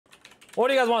What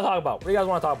do you guys want to talk about? What do you guys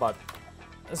want to talk about?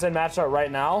 Sin match chart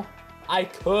right now. I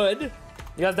could. You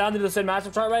guys down to do the Sin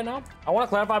matchup chart right now? I want to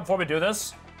clarify before we do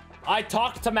this. I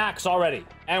talked to Max already,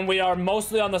 and we are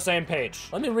mostly on the same page.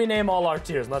 Let me rename all our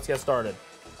tiers and let's get started.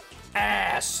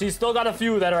 Ass. He's still got a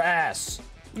few that are ass.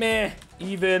 Meh,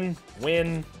 even,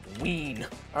 win, ween.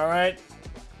 All right.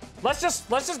 Let's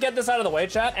just get this out of the way,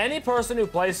 chat. Any person who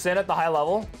plays Sin at the high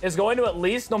level is going to at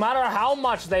least, no matter how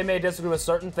much they may disagree with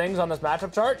certain things on this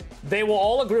matchup chart, they will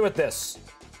all agree with this.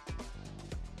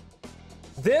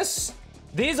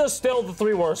 These are still the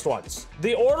 3 worst ones.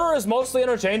 The order is mostly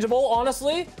interchangeable,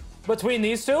 honestly, between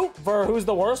these two for who's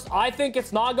the worst. I think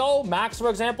it's Nago. Max, for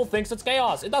example, thinks it's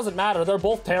Chaos. It doesn't matter. They're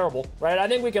both terrible, right? I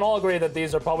think we can all agree that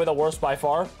these are probably the worst by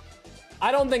far.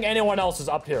 I don't think anyone else is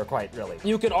up here quite, really.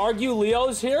 You could argue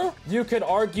Leo's here. You could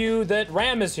argue that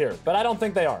Ram is here, but I don't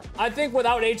think they are. I think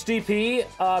without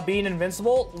HDP being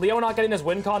invincible, Leo not getting his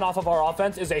win con off of our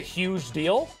offense is a huge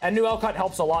deal. And new L-Cut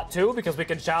helps a lot too, because we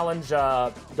can challenge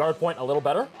guard point a little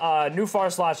better. New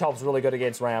Far Slash helps really good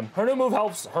against Ram. Her new move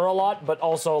helps her a lot, but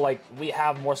also like we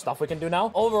have more stuff we can do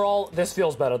now. Overall, this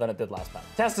feels better than it did last time.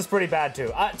 Test is pretty bad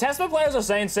too. Testament players are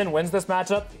saying Sin wins this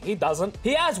matchup. He doesn't.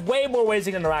 He has way more ways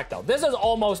he can interact though. This is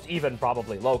almost even,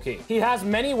 probably, low-key. He has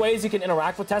many ways he can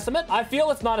interact with Testament. I feel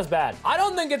it's not as bad. I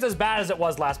don't think it's as bad as it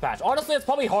was last patch. Honestly, it's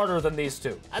probably harder than these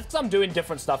two. That's because I'm doing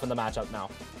different stuff in the matchup now.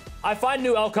 I find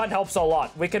new L-Cut helps a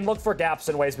lot. We can look for gaps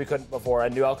in ways we couldn't before,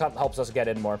 and new L-Cut helps us get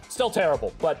in more. Still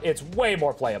terrible, but it's way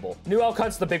more playable. New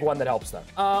L-Cut's the big one that helps them.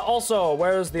 Also,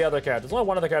 where's the other character? There's only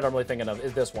one other character I'm really thinking of,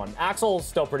 is this one. Axel's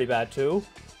still pretty bad, too.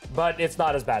 But it's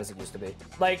not as bad as it used to be.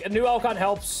 Like, new L-Cut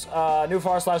helps, new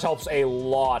Far Slash helps a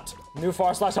lot. New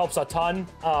Far Slash helps a ton.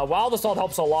 Wild Assault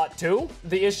helps a lot, too.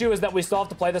 The issue is that we still have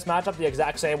to play this matchup the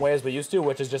exact same way as we used to,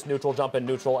 which is just neutral, jump in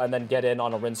neutral, and then get in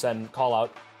on a Rinsen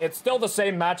call-out. It's still the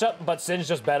same matchup, but Sin's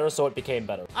just better, so it became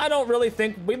better. I don't really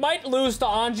think... We might lose to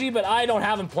Anji, but I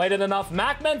haven't played it enough.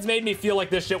 Macmen's made me feel like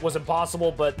this shit was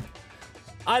impossible, but...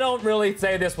 I don't really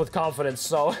say this with confidence,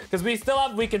 so... Because we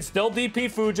can still DP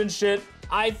Fuge and shit.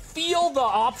 I feel the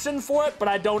option for it, but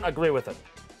I don't agree with it.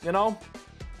 You know?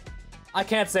 I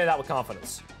can't say that with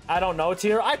confidence. I don't know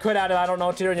tier. I could add an I don't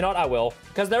know tier. You know what? I will.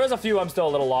 Because there is a few I'm still a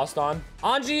little lost on.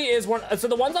 Anji is one. So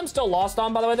the ones I'm still lost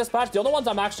on, by the way, this patch, the only ones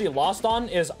I'm actually lost on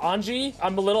is Anji.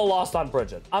 I'm a little lost on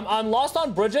Bridget. I'm lost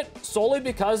on Bridget solely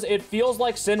because it feels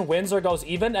like Sin wins or goes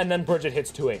even, and then Bridget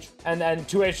hits 2H. And then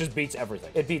 2H just beats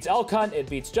everything. It beats L-Cunt, it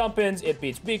beats jump-ins, it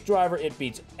beats Beak Driver, it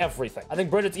beats everything. I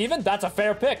think Bridget's even. That's a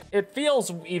fair pick. It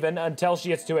feels even until she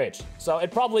hits 2H. So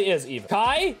it probably is even.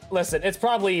 Kai, listen, it's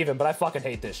probably even, but I fucking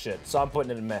hate this shit. So I'm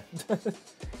putting it in meh.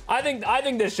 I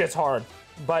think this shit's hard.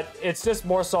 But it's just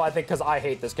more so, I think, because I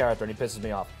hate this character and he pisses me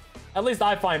off. At least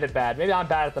I find it bad. Maybe I'm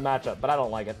bad at the matchup, but I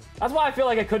don't like it. That's why I feel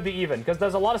like it could be even, because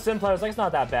there's a lot of Sim players like, it's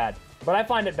not that bad. But I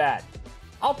find it bad.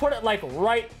 I'll put it, like,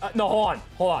 right... no, hold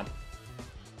on.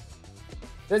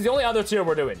 This is the only other tier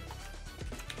we're doing.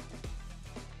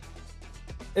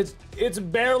 It's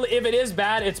barely... If it is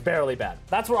bad, it's barely bad.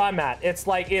 That's where I'm at. It's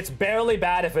like, it's barely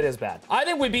bad if it is bad. I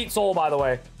think we beat Soul, by the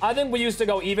way. I think we used to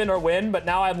go even or win, but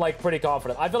now I'm, like, pretty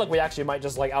confident. I feel like we actually might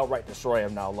just, like, outright destroy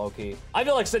him now, low-key. I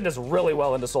feel like Sin does really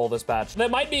well into Soul this patch.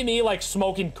 That might be me, like,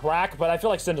 smoking crack, but I feel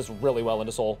like Sin does really well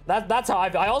into Soul. That's how I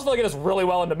feel. I also feel like it does really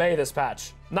well into Mei this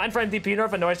patch. 9-frame DP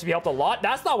nerf and no HTP helped a lot.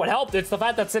 That's not what helped. It's the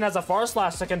fact that Sin has a Far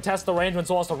Slash to contest the range when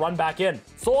Soul has to run back in.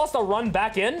 Soul has to run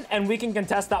back in, and we can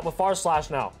contest that with Far Slash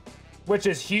now, which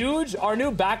is huge. Our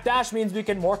new backdash means we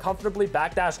can more comfortably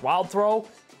backdash Wild Throw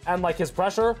and like his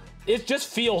pressure. It just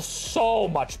feels so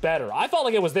much better. I felt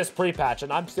like it was this pre-patch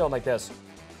and I'm feeling like this.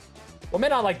 Well, maybe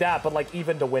not like that, but like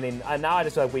even to winning. And now I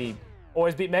just feel like we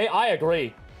always beat Mei. I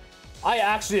agree. I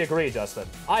actually agree, Justin.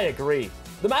 I agree.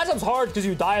 The matchup's hard because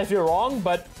you die if you're wrong,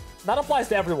 but that applies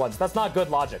to everyone, so that's not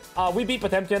good logic. We beat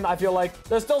Potemkin, I feel like.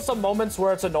 There's still some moments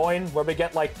where it's annoying, where we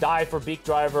get, like, die for Beak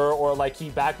Driver, or, like,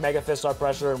 he back Mega Fists our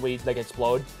pressure and we, like,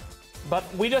 explode. But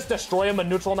we just destroy him in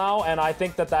neutral now, and I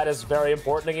think that that is very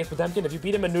important against Potemkin. If you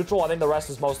beat him in neutral, I think the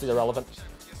rest is mostly irrelevant.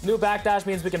 New backdash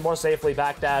means we can more safely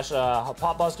backdash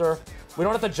Pop Buster. We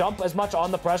don't have to jump as much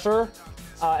on the pressure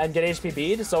and get HP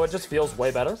bead, so it just feels way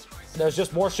better. There's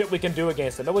just more shit we can do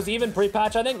against him. It was even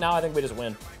pre-patch, I think. Now I think we just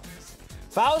win.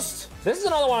 Faust, this is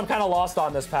another one I'm kind of lost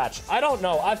on this patch. I don't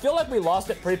know. I feel like we lost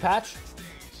it pre-patch.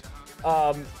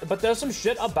 But there's some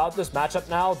shit about this matchup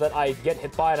now that I get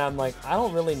hit by and I'm like, I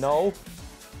don't really know.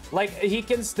 Like, he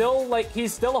can still, like,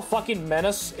 he's still a fucking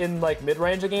menace in, like,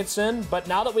 mid-range against Sin, but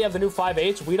now that we have the new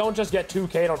 5H, we don't just get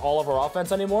 2K'd on all of our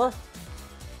offense anymore.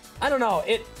 I don't know.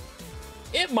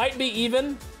 It might be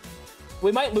even.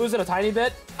 We might lose it a tiny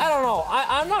bit. I don't know.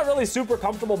 I'm not really super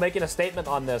comfortable making a statement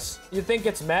on this. You think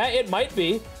it's meh? It might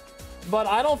be, but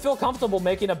I don't feel comfortable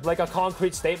making a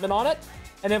concrete statement on it.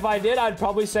 And if I did, I'd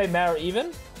probably say meh or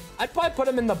even. I'd probably put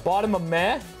him in the bottom of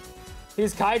meh.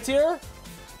 He's Kai tier.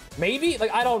 Maybe?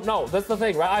 Like, I don't know. That's the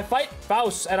thing, right? I fight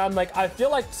Faust, and I'm like, I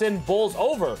feel like Sin bowls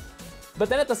over. But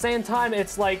then at the same time,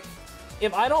 it's like,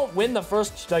 if I don't win the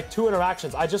first, like, 2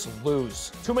 interactions, I just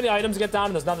lose. Too many items get down,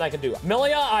 and there's nothing I can do.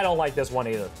 Milia, I don't like this one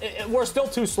either. We're still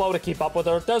too slow to keep up with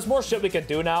her. There's more shit we can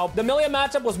do now. The Milia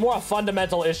matchup was more a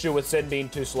fundamental issue with Sin being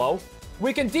too slow.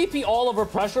 We can DP all of her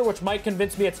pressure, which might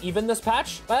convince me it's even this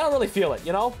patch, but I don't really feel it,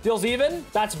 you know? Feels even?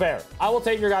 That's fair. I will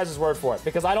take your guys' word for it,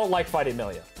 because I don't like fighting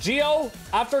Milia. Geo,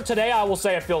 after today, I will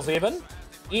say it feels even.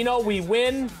 Eno, we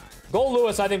win. Gold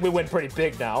Lewis, I think we win pretty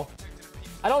big now.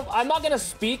 I'm not gonna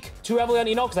speak too heavily on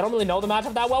Eno, because I don't really know the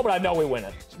matchup that well, but I know we win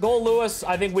it. Gold Lewis,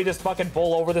 I think we just fucking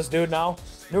bowl over this dude now.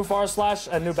 New Far Slash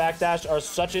and new Backdash are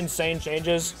such insane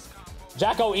changes.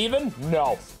 Jacko even?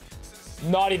 No.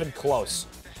 Not even close.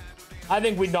 I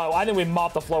think we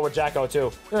mop the floor with Jacko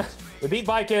too. We beat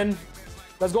Viking.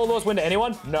 Does Gold Lewis win to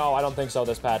anyone? No, I don't think so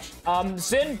this patch.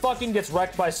 Sin fucking gets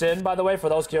wrecked by Sin, by the way, for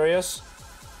those curious.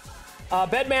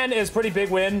 Bedman is pretty big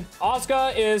win.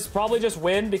 Asuka is probably just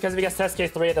win because if he gets test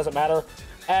case 3, it doesn't matter.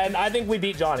 And I think we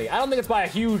beat Johnny. I don't think it's by a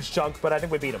huge chunk, but I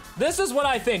think we beat him. This is what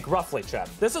I think, roughly, chat.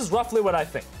 This is roughly what I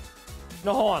think.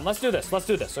 No, hold on. Let's do this. Let's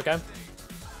do this, okay?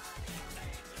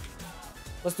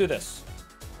 Let's do this.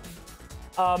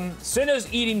 Sin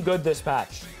is eating good this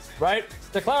patch, right?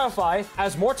 To clarify,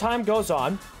 as more time goes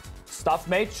on, stuff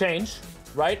may change,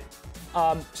 right?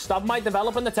 Stuff might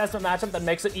develop in the testament matchup that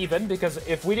makes it even, because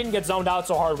if we didn't get zoned out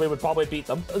so hard, we would probably beat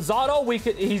them.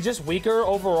 Zato, he's just weaker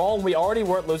overall, and we already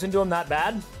weren't losing to him that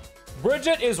bad.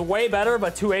 Bridget is way better,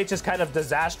 but 2H is kind of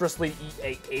disastrously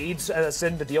aids a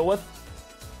Sin to deal with.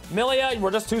 Milia,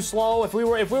 we're just too slow. If we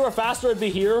were faster, it'd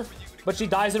be here, but she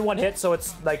dies in 1 hit, so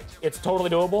it's like, it's totally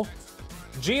doable.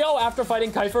 Geo, after fighting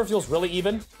Kiefer, feels really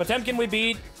even. Potemkin, we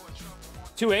beat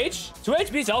 2H. 2H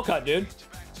beats Elcut, dude.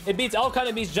 It beats Elcut,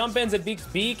 it beats Jump-Ins, it beats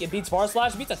Beak, it beats Far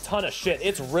Slash, it beats a ton of shit.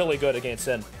 It's really good against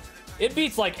Sin. It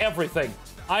beats, like, everything.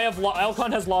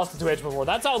 Elcut has lost to 2H before.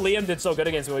 That's how Liam did so good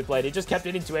against me when we played. He just kept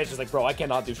hitting 2H. He's like, bro, I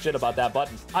cannot do shit about that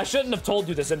button. I shouldn't have told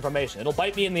you this information. It'll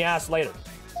bite me in the ass later.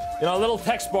 You know, a little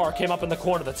text bar came up in the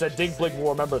corner that said, Dig Blig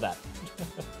will remember that.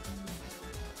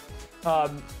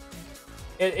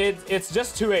 It's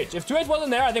just 2H. If 2H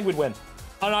wasn't there, I think we'd win.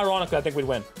 Unironically, I think we'd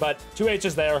win. But 2H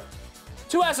is there.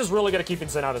 2S is really good at keeping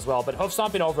Sin out as well, but hoof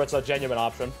stomping over, it's a genuine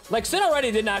option. Like, Sin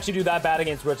already didn't actually do that bad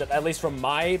against Bridget, at least from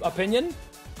my opinion.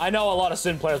 I know a lot of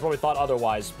Sin players probably thought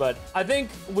otherwise, but I think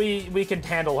we can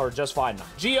handle her just fine now.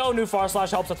 Geo, new Far Slash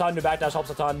helps a ton, new Backdash helps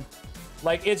a ton.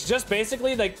 Like, it's just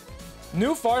basically, like,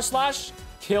 new Far Slash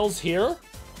kills here,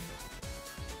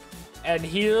 and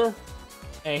here,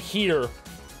 and here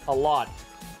a lot.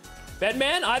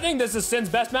 Bedman, I think this is Sin's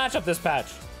best matchup this patch.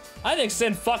 I think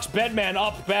Sin fucks Bedman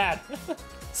up bad.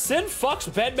 Sin fucks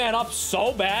Bedman up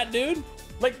so bad, dude.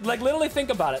 Like literally think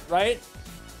about it, right?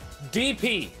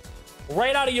 DP,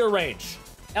 right out of your range.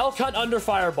 L-cut under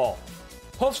Fireball.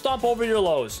 Hoof stomp over your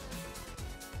lows.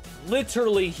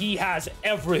 Literally, he has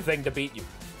everything to beat you.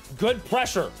 Good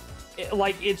pressure.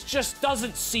 It just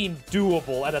doesn't seem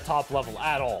doable at a top level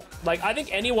at all. Like, I think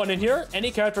anyone in here, any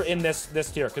character in this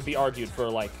tier could be argued for,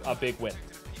 like, a big win.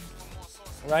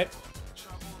 Right?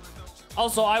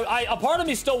 Also, a part of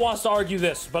me still wants to argue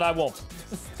this, but I won't.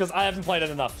 Because I haven't played it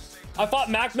enough. I fought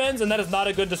MacMens, and that is not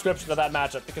a good description of that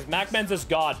matchup, because MacMens is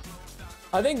God.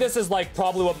 I think this is, like,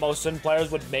 probably what most Sin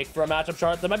players would make for a matchup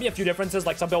chart. There might be a few differences,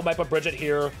 like some people might put Bridget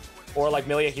here, or, like,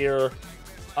 Milia here.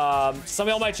 Some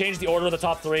people might change the order of the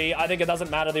top 3. I think it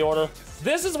doesn't matter the order.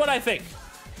 This is what I think.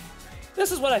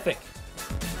 This is what I think.